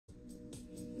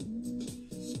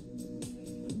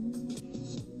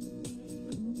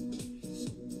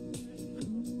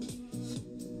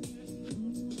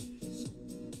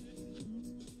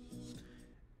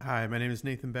Hi, my name is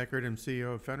Nathan Beckert. I'm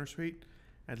CEO of FounderSuite.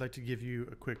 I'd like to give you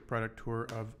a quick product tour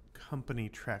of Company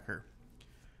Tracker.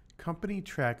 Company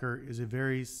Tracker is a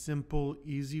very simple,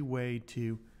 easy way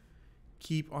to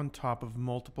keep on top of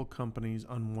multiple companies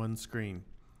on one screen.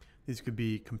 These could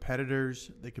be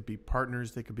competitors, they could be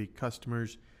partners, they could be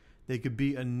customers, they could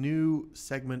be a new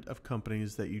segment of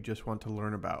companies that you just want to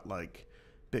learn about, like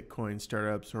Bitcoin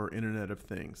startups or Internet of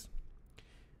Things.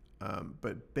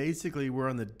 But basically, we're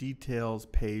on the details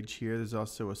page here. There's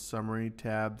also a summary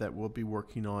tab that we'll be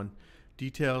working on.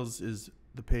 Details is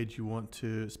the page you want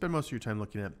to spend most of your time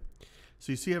looking at.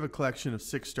 So you see I have a collection of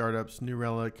 6 startups: New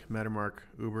Relic, Mattermark,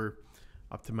 Uber,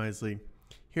 Optimizely.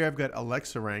 Here I've got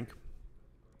Alexa Rank.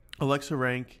 Alexa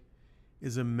Rank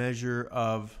is a measure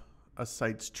of a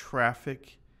site's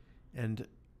traffic and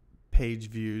page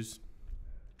views.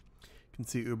 You can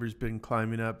see Uber's been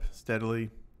climbing up steadily.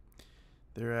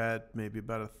 They're at maybe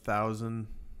about 1,000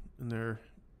 in their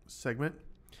segment.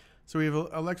 So we have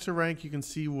Alexa Rank. You can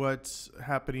see what's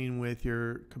happening with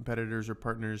your competitors or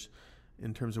partners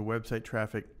in terms of website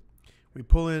traffic. We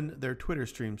pull in their Twitter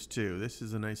streams too. This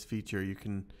is a nice feature. You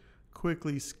can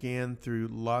quickly scan through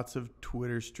lots of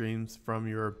Twitter streams from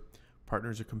your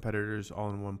partners or competitors all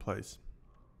in one place.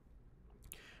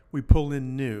 We pull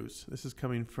in news. This is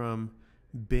coming from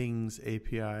Bing's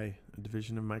API, a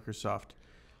division of Microsoft.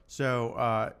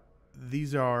 So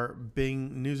these are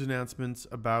Bing news announcements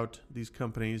about these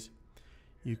companies.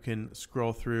 You can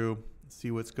scroll through,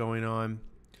 see what's going on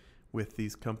with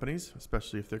these companies,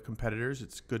 especially if they're competitors.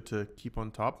 It's good to keep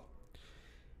on top.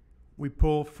 We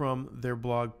pull from their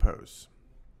blog posts.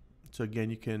 So again,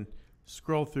 you can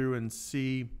scroll through and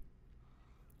see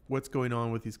what's going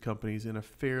on with these companies in a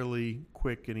fairly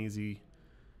quick and easy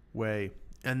way.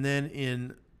 And then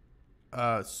in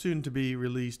a soon-to-be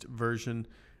released version,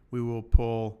 we will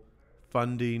pull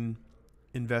funding,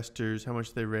 investors, how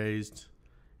much they raised,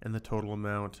 and the total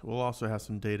amount. We'll also have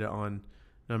some data on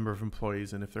number of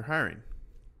employees and if they're hiring.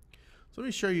 So let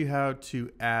me show you how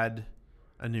to add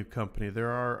a new company.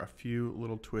 There are a few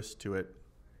little twists to it.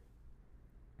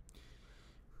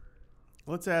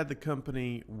 Let's add the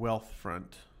company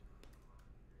Wealthfront.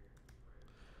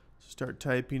 Start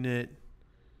typing it.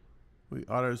 We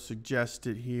auto-suggest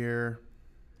it here.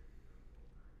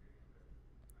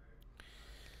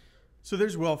 So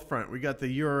there's Wealthfront. We got the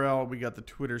URL, we got the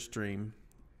Twitter stream.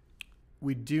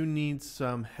 We do need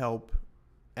some help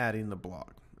adding the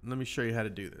blog. Let me show you how to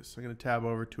do this. I'm going to tab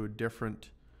over to a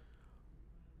different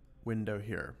window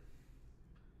here.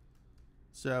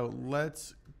 So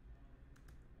let's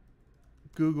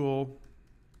Google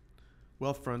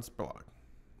Wealthfront's blog.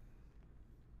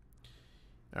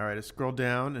 All right, I scroll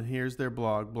down and here's their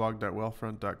blog,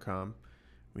 blog.wealthfront.com.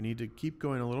 We need to keep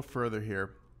going a little further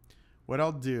here. What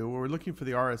I'll do, we're looking for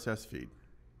the RSS feed.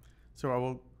 So I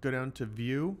will go down to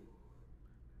View,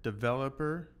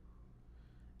 Developer,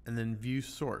 and then View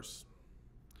Source.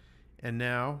 And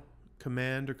now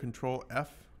Command or Control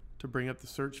F to bring up the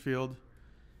search field,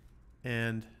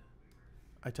 and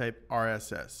I type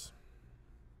RSS.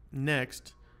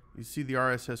 Next, you see the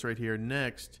RSS right here.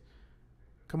 Next,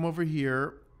 come over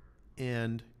here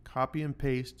and copy and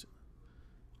paste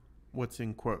what's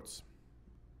in quotes.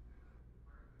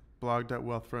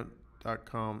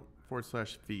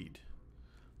 blog.wealthfront.com/feed.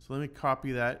 So let me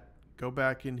copy that, go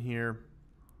back in here,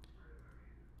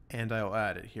 and I'll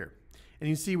add it here. And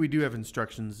you see we do have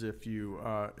instructions if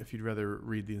you'd rather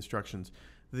read the instructions.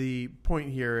 The point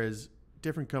here is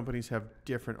different companies have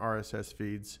different RSS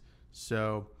feeds.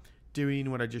 So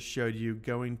doing what I just showed you,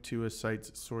 going to a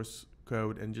site's source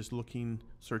code and just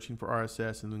searching for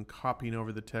RSS and then copying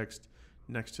over the text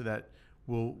next to that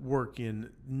will work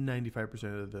in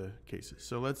 95% of the cases.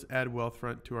 So let's add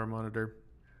Wealthfront to our monitor.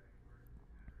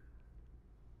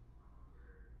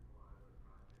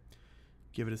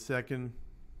 Give it a second.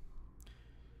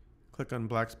 Click on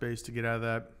black space to get out of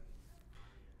that.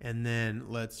 And then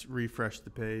let's refresh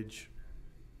the page.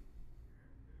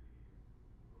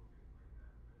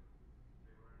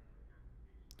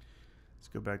 Let's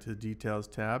go back to the Details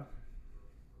tab.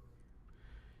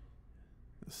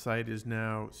 The site is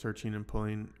now searching and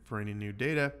pulling for any new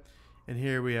data. And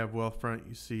here we have Wealthfront.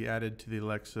 You see added to the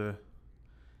Alexa,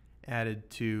 added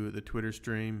to the Twitter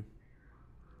stream,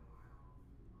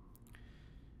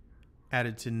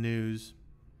 added to news.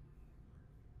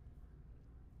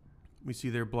 We see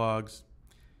their blogs.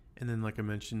 And then, like I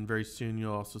mentioned, very soon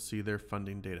you'll also see their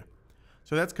funding data.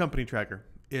 So that's Company Tracker.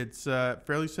 It's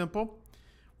fairly simple.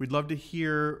 We'd love to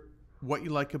hear what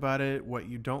you like about it, what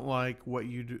you don't like, what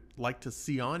you'd like to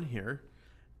see on here,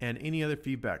 and any other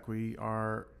feedback. We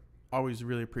are always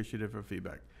really appreciative of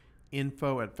feedback.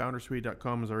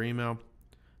 info@foundersuite.com is our email.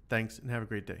 Thanks and have a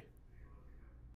great day.